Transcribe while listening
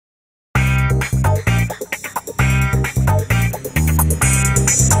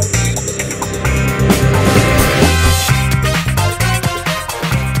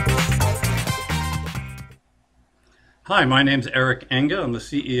Hi, my name's Eric Enge. I'm the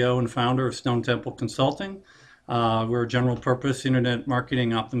CEO and founder of Stone Temple Consulting. We're a general purpose internet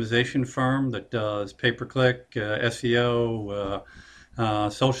marketing optimization firm that does pay-per-click, SEO,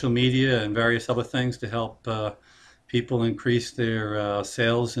 social media, and various other things to help people increase their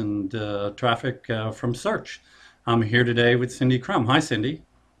sales and traffic from search. I'm here today with Cindy Crum. Hi, Cindy.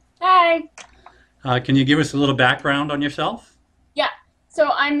 Hi. Can you give us a little background on yourself? Yeah. So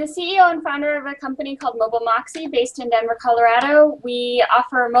I'm the CEO and founder of a company called Mobile Moxie based in Denver, Colorado. We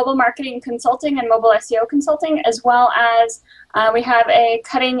offer mobile marketing consulting and mobile SEO consulting, as well as we have a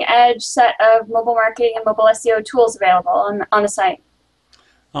cutting edge set of mobile marketing and mobile SEO tools available on the site.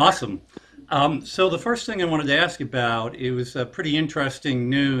 Awesome. So the first thing I wanted to ask about, it was pretty interesting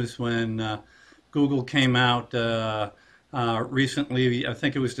news when Google came out recently. I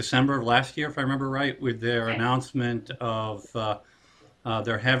think it was December of last year, if I remember right, with their Okay. announcement of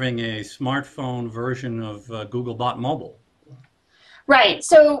they're having a smartphone version of Google Bot Mobile. Right.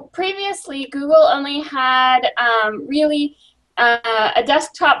 So previously, Google only had really a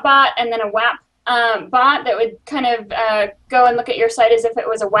desktop bot and then a WAP bot that would kind of go and look at your site as if it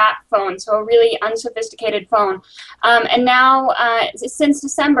was a WAP phone, so a really unsophisticated phone. And now, since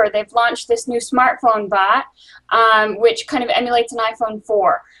December, they've launched this new smartphone bot, which kind of emulates an iPhone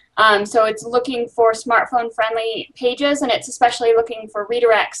 4. So it's looking for smartphone-friendly pages, and it's especially looking for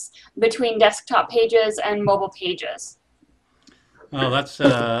redirects between desktop pages and mobile pages. Well,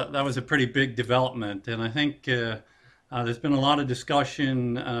 that was a pretty big development, and I think there's been a lot of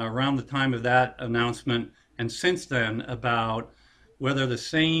discussion around the time of that announcement and since then about whether the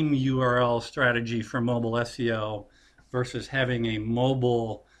same URL strategy for mobile SEO versus having a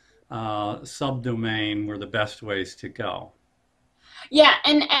mobile subdomain were the best ways to go. Yeah,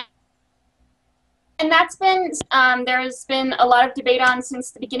 and that's been there's been a lot of debate on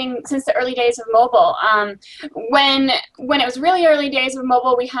since the beginning, since the early days of mobile. When it was really early days of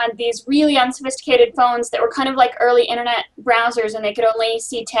mobile, we had these really unsophisticated phones that were kind of like early internet browsers, and they could only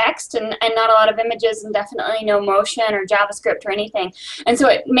see text and not a lot of images, and definitely no motion or JavaScript or anything. And so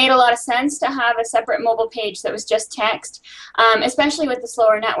it made a lot of sense to have a separate mobile page that was just text, especially with the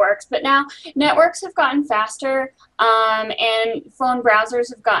slower networks. But now networks have gotten faster, and phone browsers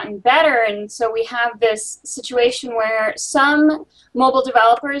have gotten better, and so we have this situation where some mobile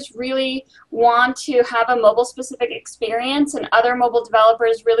developers really want to have a mobile specific experience, and other mobile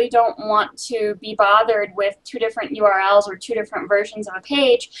developers really don't want to be bothered with two different URLs or two different versions of a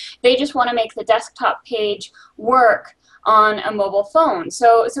page. They just want to make the desktop page work on a mobile phone.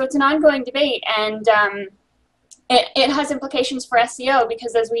 So it's an ongoing debate, and it has implications for SEO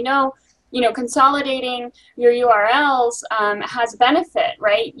because, as we know, consolidating your URLs has benefit,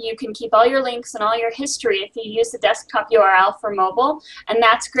 right? You can keep all your links and all your history if you use the desktop URL for mobile, and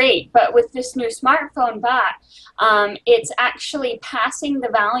that's great. But with this new smartphone bot, it's actually passing the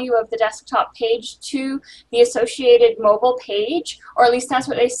value of the desktop page to the associated mobile page, or at least that's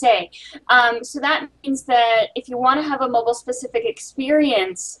what they say. So that means that if you want to have a mobile-specific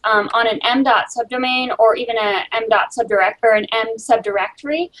experience on an m.dot subdomain or even a m.dot subdirect or an m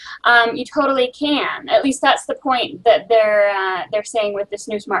subdirectory, you totally can. At least that's the point that they're saying with this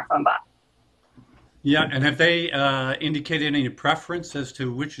new smartphone bot. Yeah, and have they indicated any preference as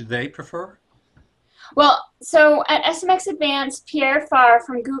to which they prefer? Well, so at SMX Advanced, Pierre Farr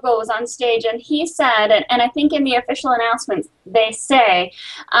from Google was on stage, and he said, and I think in the official announcements they say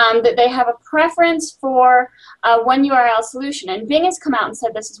that they have a preference for a one URL solution, and Bing has come out and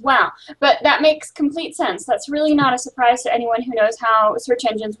said this as well. But that makes complete sense. That's really not a surprise to anyone who knows how search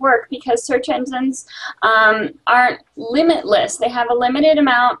engines work, because search engines aren't limitless. They have a limited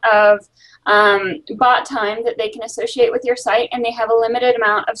amount of bot time that they can associate with your site, and they have a limited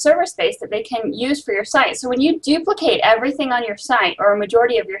amount of server space that they can use for your site. So when you duplicate everything on your site, or a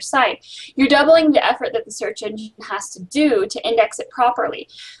majority of your site, you're doubling the effort that the search engine has to do to index it properly.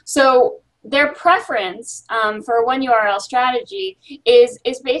 So their preference for a one URL strategy is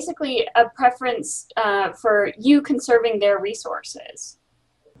basically a preference for you conserving their resources.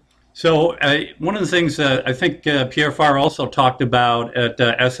 So one of the things I think Pierre Farr also talked about at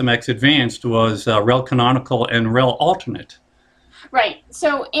SMX Advanced was rel canonical and rel alternate. Right.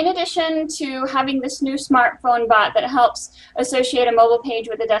 So in addition to having this new smartphone bot that helps associate a mobile page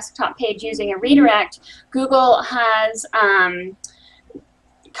with a desktop page using a redirect, Google has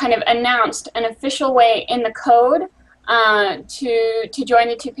kind of announced an official way in the code to join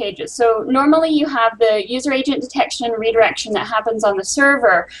the two pages. So normally you have the user agent detection and redirection that happens on the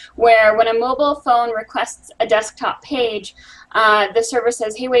server, where when a mobile phone requests a desktop page, the server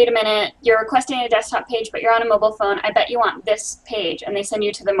says, hey, wait a minute, you're requesting a desktop page, but you're on a mobile phone. I bet you want this page, and they send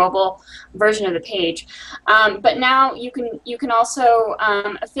you to the mobile version of the page. But now you can also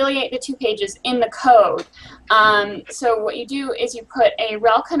affiliate the two pages in the code. So what you do is you put a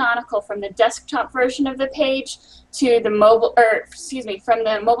rel canonical from the desktop version of the page to the mobile, or excuse me, from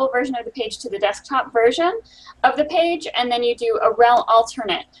the mobile version of the page to the desktop version of the page, and then you do a rel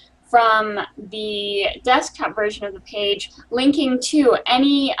alternate from the desktop version of the page, linking to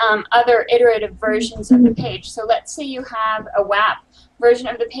any other iterative versions of the page. So let's say you have a WAP version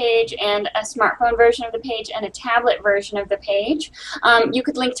of the page and a smartphone version of the page and a tablet version of the page. You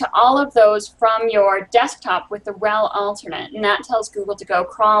could link to all of those from your desktop with the rel alternate, and that tells Google to go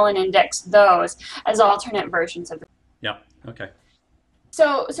crawl and index those as alternate versions of the. Yeah. Okay.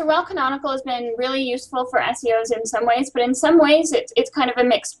 So rel canonical has been really useful for SEOs in some ways, but in some ways it's kind of a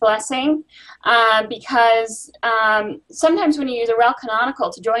mixed blessing because sometimes when you use a rel canonical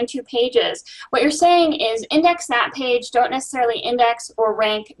to join two pages, what you're saying is index that page, don't necessarily index or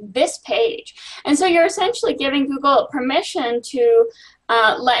rank this page. And so you're essentially giving Google permission to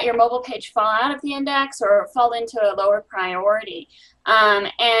let your mobile page fall out of the index or fall into a lower priority.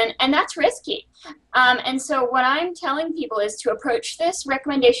 And that's risky. And so what I'm telling people is to approach this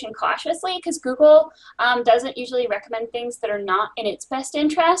recommendation cautiously, because Google doesn't usually recommend things that are not in its best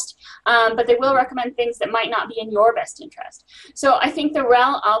interest, but they will recommend things that might not be in your best interest. So I think the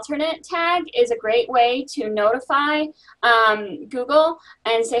rel alternate tag is a great way to notify Google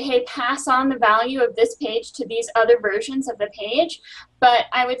and say, hey, pass on the value of this page to these other versions of the page. But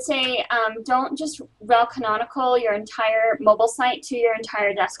I would say don't just rel canonical your entire mobile site to your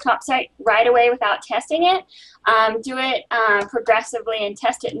entire desktop site right away without testing it. Do it progressively and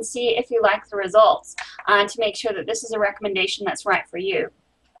test it and see if you like the results to make sure that this is a recommendation that's right for you.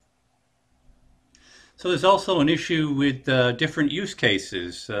 So there's also an issue with different use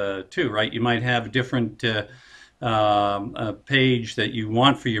cases too, right? You might have a different page that you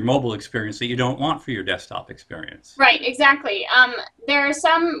want for your mobile experience that you don't want for your desktop experience. Right, exactly. There are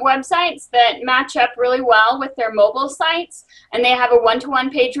some websites that match up really well with their mobile sites, and they have a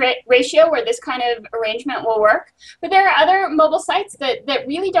one-to-one page ratio where this kind of arrangement will work. But there are other mobile sites that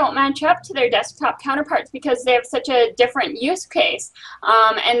really don't match up to their desktop counterparts because they have such a different use case,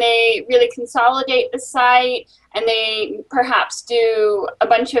 and they really consolidate the site, and they perhaps do a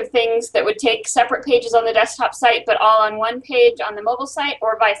bunch of things that would take separate pages on the desktop site but all on one page on the mobile site,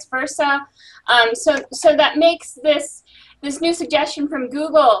 or vice versa. So that makes this new suggestion from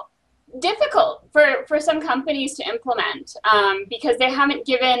Google difficult for some companies to implement because they haven't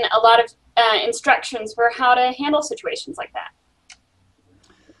given a lot of instructions for how to handle situations like that.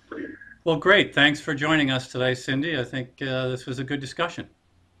 Well, great. Thanks for joining us today, Cindy. I think this was a good discussion.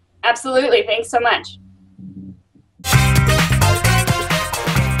 Absolutely. Thanks so much.